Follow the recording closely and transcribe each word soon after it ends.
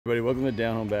Everybody, welcome to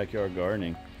Down Home Backyard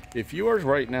Gardening. If you are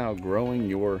right now growing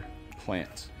your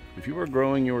plants, if you are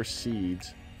growing your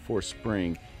seeds for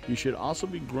spring, you should also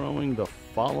be growing the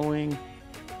following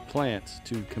plants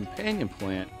to companion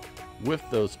plant with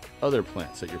those other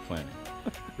plants that you're planting.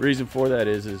 The reason for that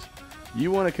is you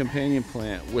want a companion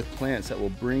plant with plants that will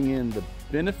bring in the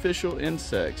beneficial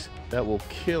insects that will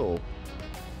kill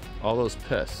all those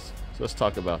pests. So let's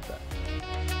talk about that.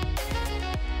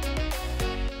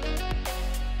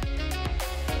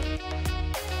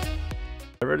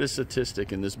 I read a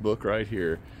statistic in this book right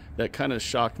here that kind of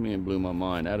shocked me and blew my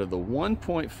mind. Out of the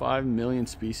 1.5 million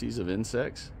species of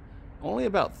insects, only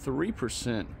about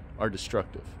 3% are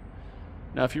destructive.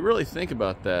 Now, if you really think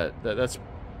about that's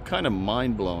kind of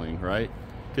mind-blowing, right?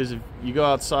 Because if you go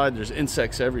outside, there's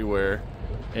insects everywhere,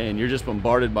 and you're just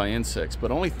bombarded by insects,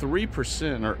 but only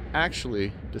 3% are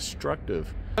actually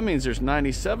destructive. That means there's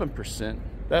 97%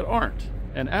 that aren't.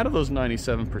 And out of those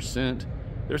 97%,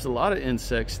 there's a lot of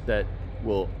insects that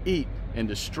will eat and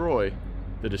destroy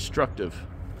the destructive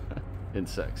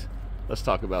insects. Let's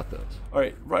talk about those. All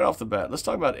right, right off the bat, let's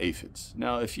talk about aphids.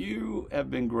 Now, if you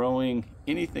have been growing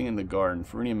anything in the garden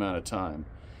for any amount of time,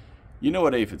 you know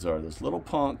what aphids are. Those little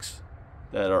punks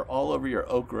that are all over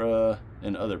your okra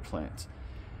and other plants.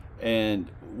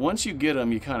 And once you get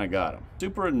them, you kind of got them.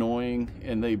 Super annoying,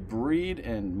 and they breed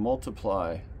and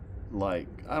multiply like,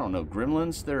 I don't know,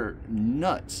 gremlins. They're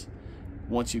nuts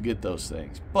once you get those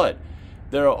things. But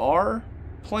there are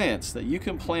plants that you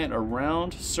can plant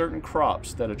around certain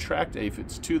crops that attract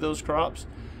aphids to those crops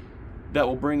that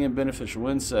will bring in beneficial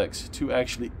insects to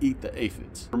actually eat the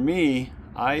aphids. For me,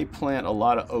 I plant a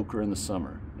lot of okra in the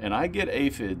summer, and I get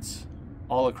aphids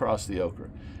all across the okra.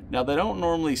 Now, they don't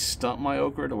normally stump my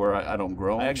okra to where I don't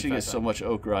grow. I actually get so much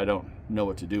okra I don't know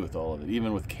what to do with all of it.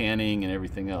 Even with canning and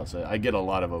everything else, I get a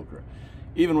lot of okra,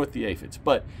 even with the aphids.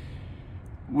 But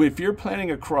if you're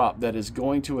planting a crop that is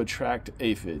going to attract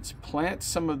aphids, plant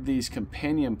some of these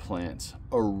companion plants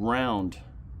around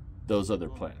those other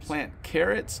plants. Plant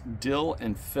carrots, dill,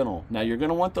 and fennel. Now, you're going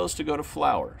to want those to go to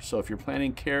flower. So if you're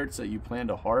planting carrots that you plan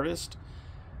to harvest,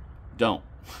 don't.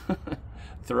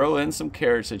 Throw in some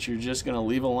carrots that you're just going to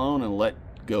leave alone and let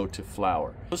go to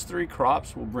flower. Those three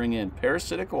crops will bring in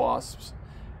parasitic wasps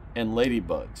and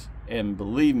ladybugs. And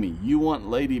believe me, you want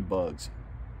ladybugs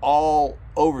all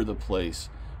over the place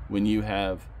when you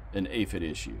have an aphid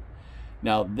issue.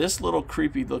 Now, this little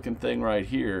creepy looking thing right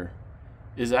here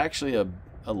is actually a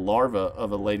larva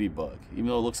of a ladybug. Even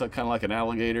though it looks like kind of like an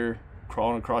alligator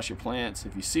crawling across your plants,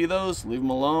 if you see those, leave them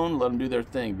alone, let them do their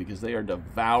thing, because they are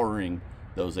devouring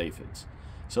those aphids.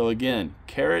 So again,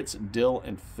 carrots, dill,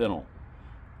 and fennel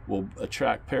will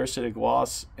attract parasitic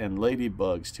wasps and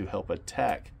ladybugs to help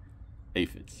attack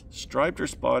aphids. Striped or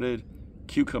spotted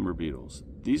cucumber beetles.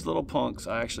 These little punks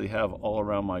I actually have all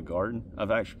around my garden.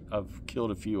 I've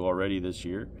killed a few already this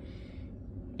year,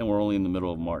 and we're only in the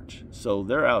middle of March. So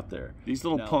they're out there. These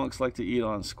little punks like to eat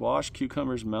on squash,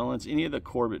 cucumbers, melons, any of the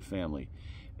Corbett family.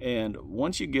 And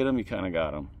once you get them, you kind of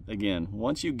got them. Again,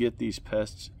 once you get these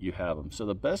pests, you have them. So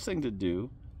the best thing to do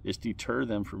is deter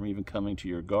them from even coming to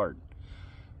your garden.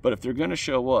 But if they're going to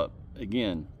show up,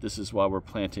 again, this is why we're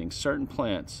planting certain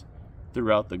plants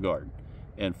throughout the garden.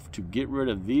 And to get rid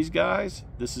of these guys,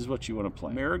 this is what you want to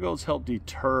plant. Marigolds help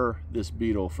deter this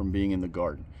beetle from being in the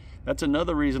garden. That's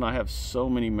another reason I have so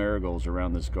many marigolds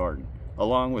around this garden,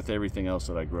 along with everything else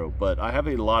that I grow. But I have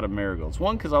a lot of marigolds.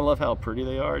 One, because I love how pretty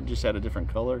they are. It just add a different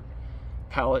color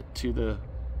palette to the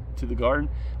garden.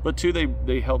 But two,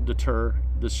 they help deter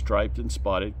the striped and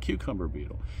spotted cucumber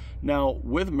beetle. Now,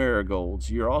 with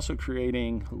marigolds, you're also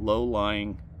creating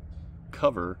low-lying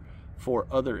cover for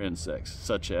other insects,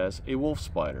 such as a wolf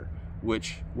spider,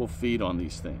 which will feed on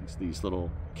these things, these little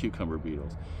cucumber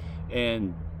beetles.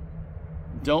 And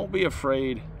don't be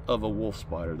afraid of a wolf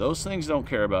spider. Those things don't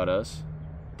care about us.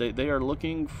 They are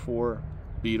looking for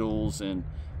beetles and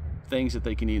things that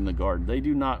they can eat in the garden. They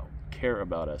do not care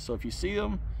about us. So if you see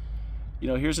them, you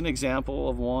know, here's an example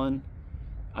of one.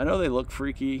 I know they look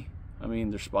freaky. I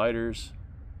mean, they're spiders,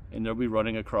 and they'll be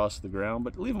running across the ground,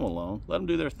 but leave them alone. Let them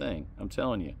do their thing. I'm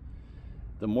telling you.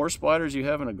 The more spiders you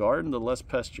have in a garden, the less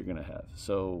pests you're going to have.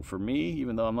 So for me,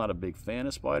 even though I'm not a big fan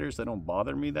of spiders, they don't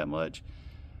bother me that much.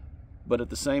 But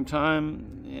at the same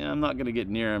time, I'm not going to get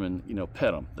near them and, you know,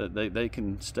 pet them. They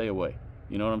can stay away.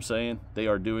 You know what I'm saying? They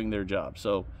are doing their job.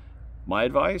 So my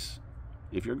advice,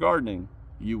 if you're gardening,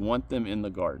 you want them in the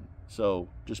garden. So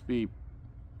just be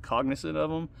cognizant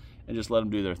of them and just let them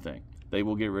do their thing. They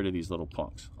will get rid of these little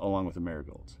punks along with the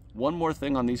marigolds. One more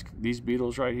thing on these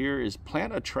beetles right here is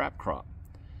plant a trap crop.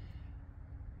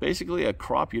 Basically a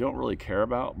crop you don't really care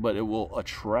about, but it will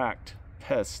attract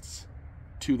pests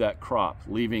to that crop,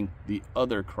 leaving the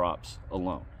other crops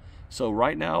alone. So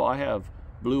right now I have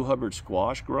blue Hubbard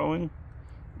squash growing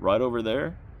right over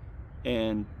there,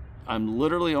 and I'm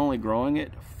literally only growing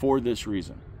it for this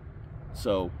reason.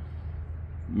 So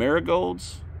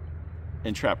marigolds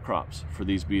and trap crops for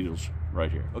these beetles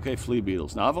right here. Okay, flea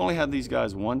beetles. Now I've only had these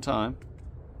guys one time,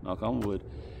 knock on wood,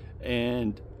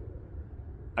 and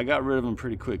I got rid of them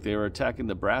pretty quick. They were attacking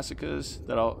the brassicas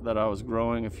that I was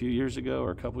growing a few years ago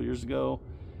or a couple years ago.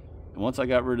 And once I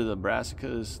got rid of the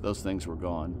brassicas, those things were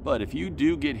gone. But if you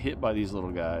do get hit by these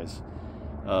little guys,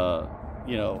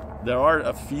 you know, there are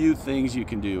a few things you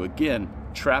can do. Again,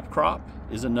 trap crop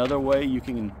is another way you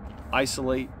can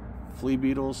isolate flea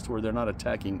beetles to where they're not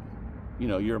attacking, you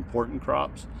know, your important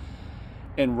crops.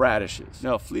 And radishes.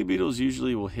 Now, flea beetles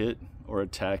usually will hit or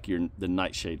attack the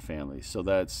nightshade family. So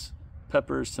that's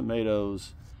peppers,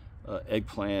 tomatoes,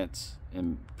 eggplants,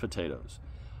 and potatoes.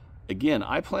 Again,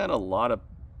 I plant a lot of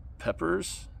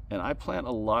peppers and I plant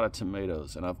a lot of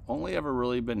tomatoes, and I've only ever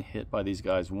really been hit by these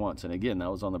guys once, and again, that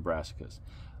was on the brassicas.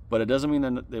 But it doesn't mean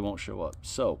that they won't show up.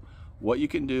 So what you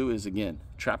can do is, again,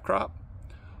 trap crop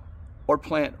or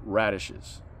plant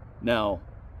radishes. Now,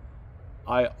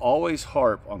 I always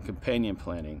harp on companion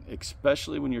planting,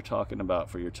 especially when you're talking about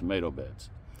for your tomato beds.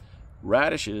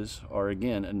 Radishes are,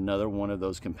 again, another one of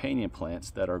those companion plants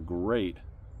that are great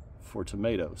for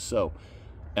tomatoes. So,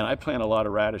 and I plant a lot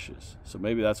of radishes, so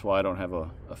maybe that's why I don't have a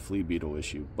flea beetle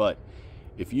issue. But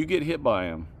if you get hit by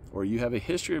them, or you have a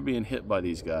history of being hit by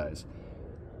these guys,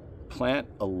 plant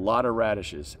a lot of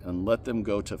radishes and let them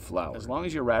go to flower. As long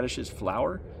as your radishes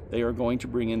flower, they are going to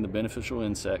bring in the beneficial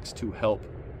insects to help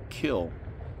kill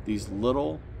these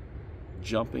little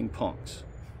jumping punks.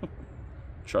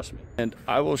 Trust me. And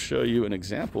I will show you an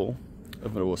example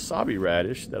of a wasabi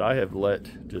radish that I have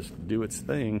let just do its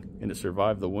thing and it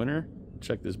survived the winter.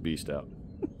 Check this beast out.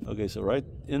 Okay, so right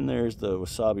in there's the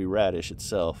wasabi radish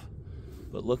itself,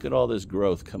 but look at all this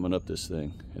growth coming up this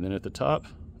thing. And then at the top,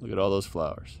 look at all those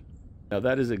flowers. Now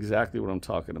that is exactly what I'm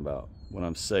talking about when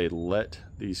I'm saying let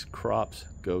these crops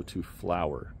go to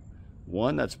flower.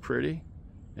 One, that's pretty,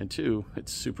 and two,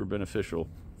 it's super beneficial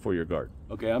for your garden.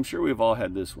 Okay, I'm sure we've all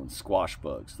had this one, squash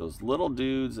bugs. Those little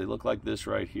dudes, they look like this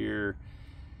right here.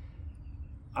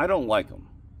 I don't like them.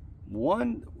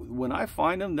 One, when I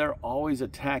find them, they're always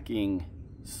attacking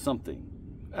something.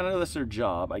 I know that's their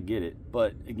job, I get it.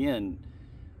 But again,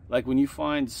 like when you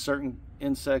find certain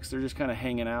insects, they're just kind of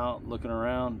hanging out, looking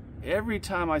around. Every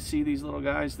time I see these little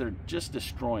guys, they're just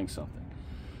destroying something.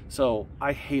 So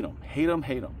I hate them, hate them,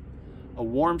 hate them. A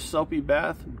warm soapy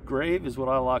bath grave is what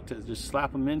I like to just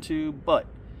slap them into, but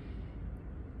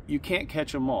you can't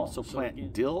catch them all. So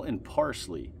plant dill and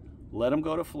parsley, let them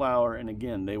go to flower, and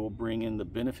again, they will bring in the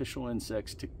beneficial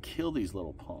insects to kill these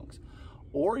little punks.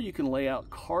 Or you can lay out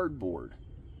cardboard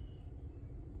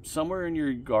somewhere in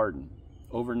your garden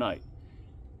overnight.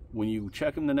 When you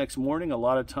check them the next morning, a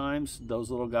lot of times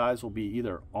those little guys will be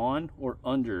either on or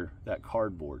under that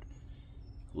cardboard.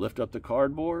 Lift up the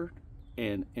cardboard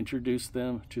and introduce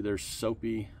them to their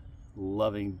soapy,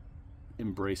 loving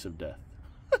embrace of death.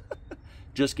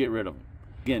 Just get rid of them.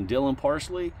 Again, dill and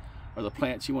parsley are the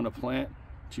plants you want to plant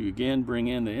to, again, bring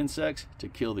in the insects to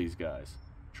kill these guys.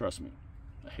 Trust me,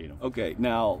 I hate them. Okay,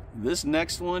 now this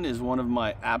next one is one of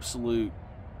my absolute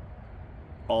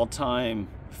all-time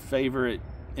favorite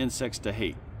insects to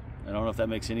hate. I don't know if that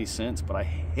makes any sense, but I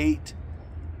hate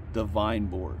the vine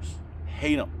borers.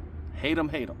 Hate them, hate them,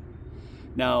 hate them.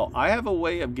 Now, I have a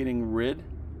way of getting rid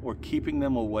or keeping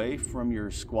them away from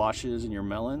your squashes and your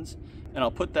melons, and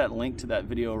I'll put that link to that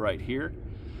video right here.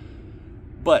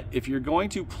 But if you're going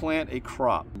to plant a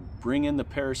crop, bring in the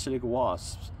parasitic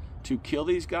wasps to kill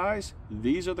these guys,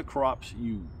 these are the crops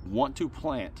you want to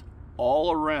plant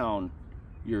all around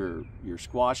your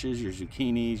squashes, your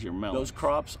zucchinis, your melons. Those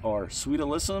crops are sweet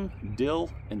alyssum, dill,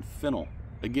 and fennel.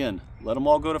 Again, let them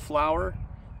all go to flower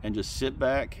and just sit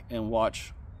back and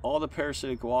watch all the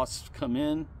parasitic wasps come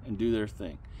in and do their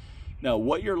thing. Now,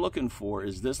 what you're looking for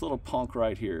is this little punk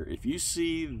right here. If you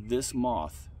see this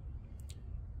moth,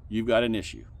 you've got an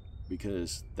issue,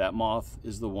 because that moth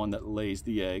is the one that lays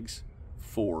the eggs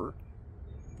for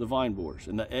the vine borers.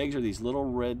 And the eggs are these little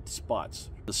red spots,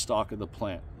 the stalk of the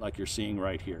plant, like you're seeing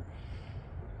right here.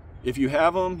 If you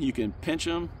have them, you can pinch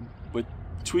them with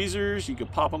tweezers, you can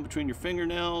pop them between your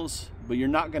fingernails, but you're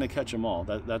not gonna catch them all.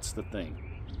 That's the thing.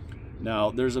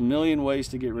 Now, there's a million ways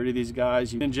to get rid of these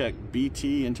guys. You can inject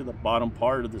BT into the bottom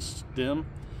part of the stem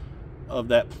of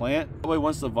that plant. That way,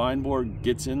 once the vine borer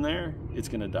gets in there, it's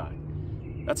gonna die.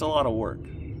 That's a lot of work.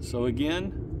 So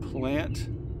again, plant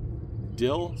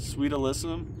dill, sweet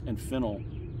alyssum, and fennel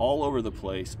all over the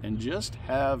place, and just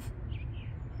have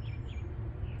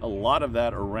a lot of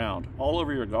that around all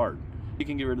over your garden. You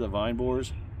can get rid of the vine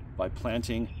borers by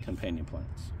planting companion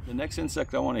plants. The next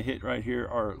insect I want to hit right here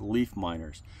are leaf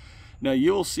miners. Now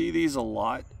you'll see these a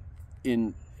lot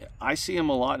I see them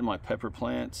a lot in my pepper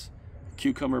plants,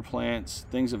 cucumber plants,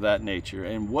 things of that nature.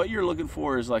 And what you're looking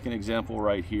for is like an example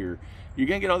right here. You're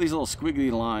gonna get all these little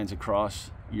squiggly lines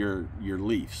across your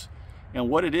leaves. And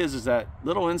what it is that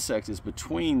little insect is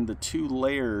between the two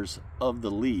layers of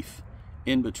the leaf,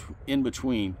 in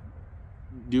between,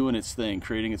 doing its thing,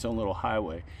 creating its own little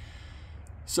highway.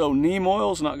 So neem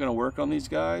oil is not going to work on these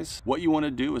guys. What you want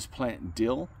to do is plant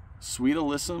dill, sweet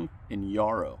alyssum, and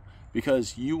yarrow,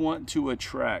 because you want to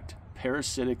attract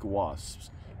parasitic wasps.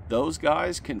 Those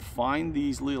guys can find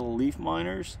these little leaf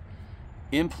miners,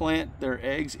 implant their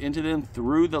eggs into them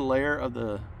through the layer of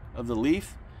the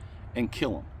leaf, and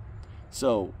kill them.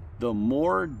 So the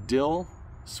more dill,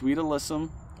 sweet alyssum,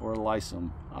 or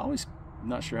alyssum, I'm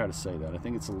not sure how to say that, I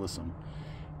think it's alyssum,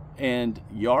 and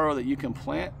yarrow that you can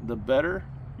plant, the better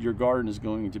your garden is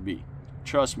going to be.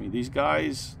 Trust me, these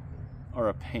guys are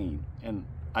a pain, and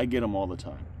I get them all the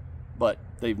time, but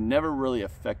they've never really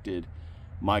affected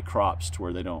my crops to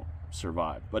where they don't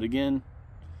survive. But again,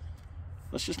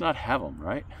 let's just not have them,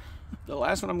 right? The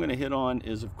last one I'm going to hit on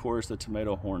is, of course, the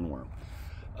tomato hornworm.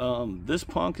 This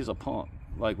punk is a punk.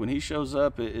 Like when he shows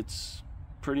up, it's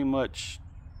pretty much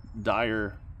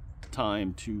dire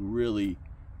time to really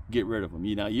get rid of them.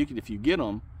 You know, if you get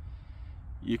them,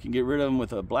 you can get rid of them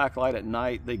with a black light at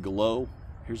night. They glow.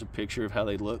 Here's a picture of how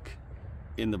they look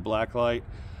in the black light.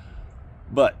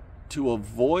 But to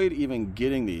avoid even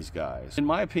getting these guys, in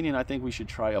my opinion, I think we should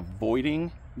try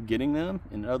avoiding getting them.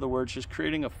 In other words, just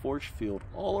creating a force field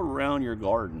all around your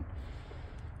garden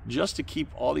just to keep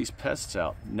all these pests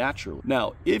out naturally.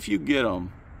 Now, if you get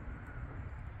them,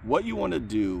 what you want to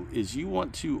do is you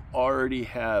want to already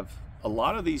have a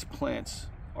lot of these plants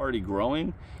already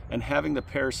growing and having the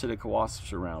parasitic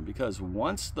wasps around, because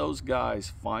once those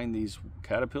guys find these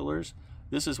caterpillars,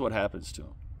 this is what happens to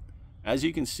them. As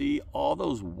you can see, all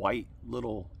those white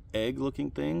little egg looking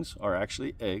things are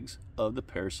actually eggs of the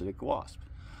parasitic wasp.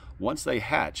 Once they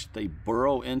hatch, they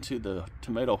burrow into the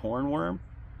tomato hornworm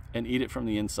and eat it from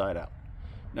the inside out.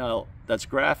 Now, that's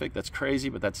graphic, that's crazy,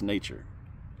 but that's nature.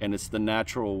 And it's the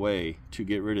natural way to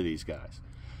get rid of these guys.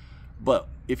 But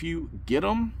if you get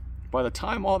them, by the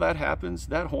time all that happens,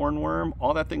 that hornworm,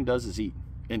 all that thing does is eat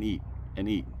and eat and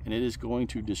eat. And it is going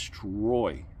to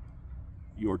destroy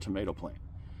your tomato plant.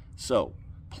 So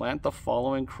plant the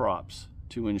following crops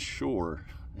to ensure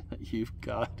that you've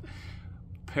got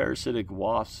parasitic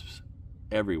wasps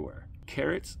everywhere.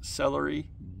 Carrots, celery,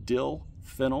 dill,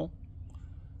 fennel,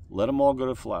 let them all go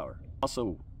to flower.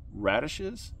 Also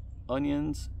radishes,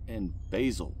 onions, and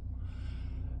basil.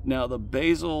 Now the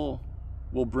basil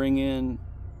will bring in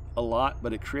a lot,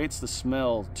 but it creates the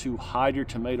smell to hide your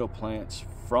tomato plants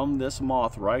from this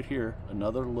moth right here,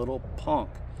 another little punk.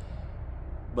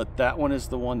 But that one is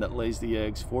the one that lays the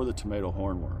eggs for the tomato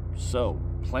hornworm. So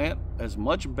plant as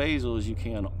much basil as you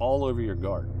can all over your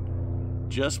garden.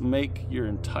 Just make your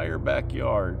entire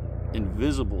backyard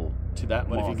invisible to that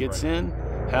moth. But if he gets in,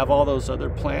 have all those other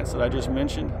plants that I just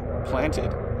mentioned planted,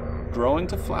 growing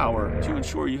to flower, to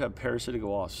ensure you have parasitic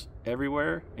wasps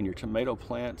everywhere and your tomato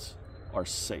plants are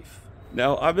safe.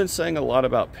 Now, I've been saying a lot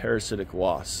about parasitic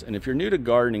wasps, and if you're new to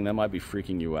gardening, that might be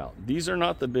freaking you out. These are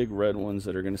not the big red ones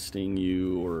that are going to sting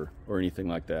you or anything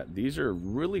like that. These are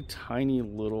really tiny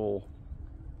little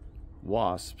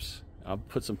wasps. I'll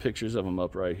put some pictures of them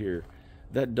up right here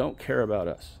that don't care about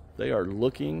us. They are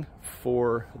looking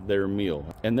for their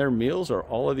meal, and their meals are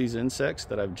all of these insects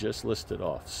that I've just listed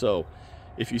off. So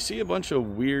if you see a bunch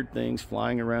of weird things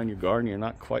flying around your garden, you're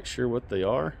not quite sure what they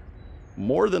are,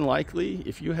 more than likely,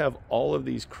 if you have all of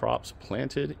these crops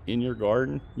planted in your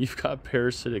garden, you've got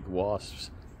parasitic wasps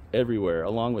everywhere,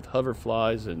 along with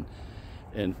hoverflies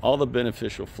and all the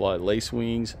beneficial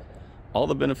lacewings, all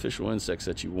the beneficial insects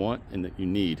that you want and that you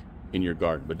need in your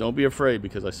garden. But don't be afraid,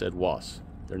 because I said wasps.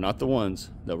 They're not the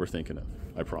ones that we're thinking of,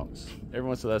 I promise.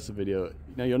 Everyone, so that's the video.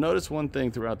 Now you'll notice one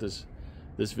thing throughout this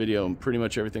video and pretty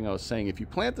much everything I was saying. If you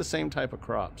plant the same type of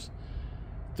crops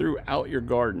throughout your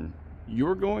garden,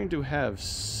 you're going to have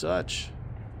such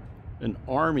an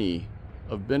army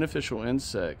of beneficial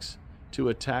insects to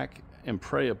attack and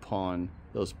prey upon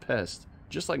those pests,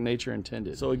 just like nature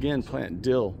intended. So again, plant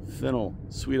dill, fennel,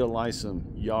 sweet alyssum,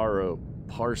 yarrow,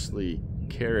 parsley,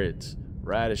 carrots,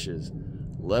 radishes.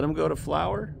 Let them go to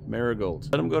flower, marigolds.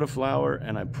 Let them go to flower,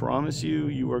 and I promise you,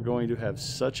 you are going to have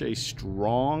such a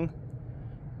strong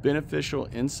beneficial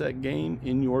insect game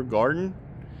in your garden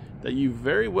that you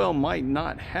very well might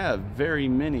not have very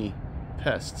many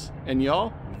pests. And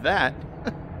y'all, that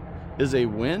is a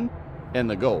win and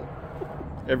the goal.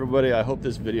 Everybody, I hope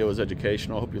this video was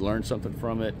educational. I hope you learned something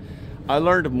from it. I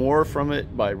learned more from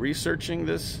it by researching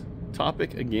this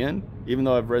topic again, even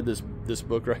though I've read this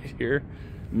book right here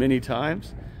many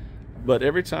times. But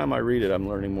every time I read it, I'm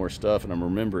learning more stuff and I'm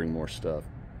remembering more stuff.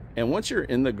 And once you're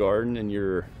in the garden and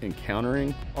you're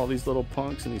encountering all these little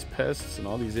punks and these pests and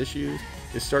all these issues,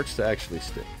 it starts to actually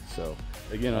stick. So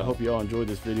again, I hope you all enjoyed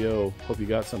this video. Hope you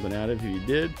got something out of it. If you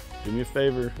did, do me a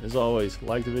favor, as always,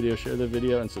 like the video, share the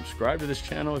video, and subscribe to this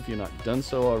channel if you're not done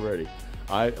so already.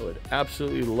 I would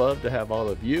absolutely love to have all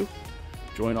of you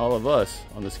join all of us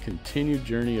on this continued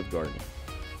journey of gardening.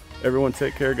 Everyone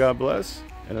take care, God bless,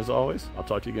 and as always, I'll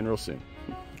talk to you again real soon.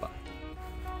 Bye.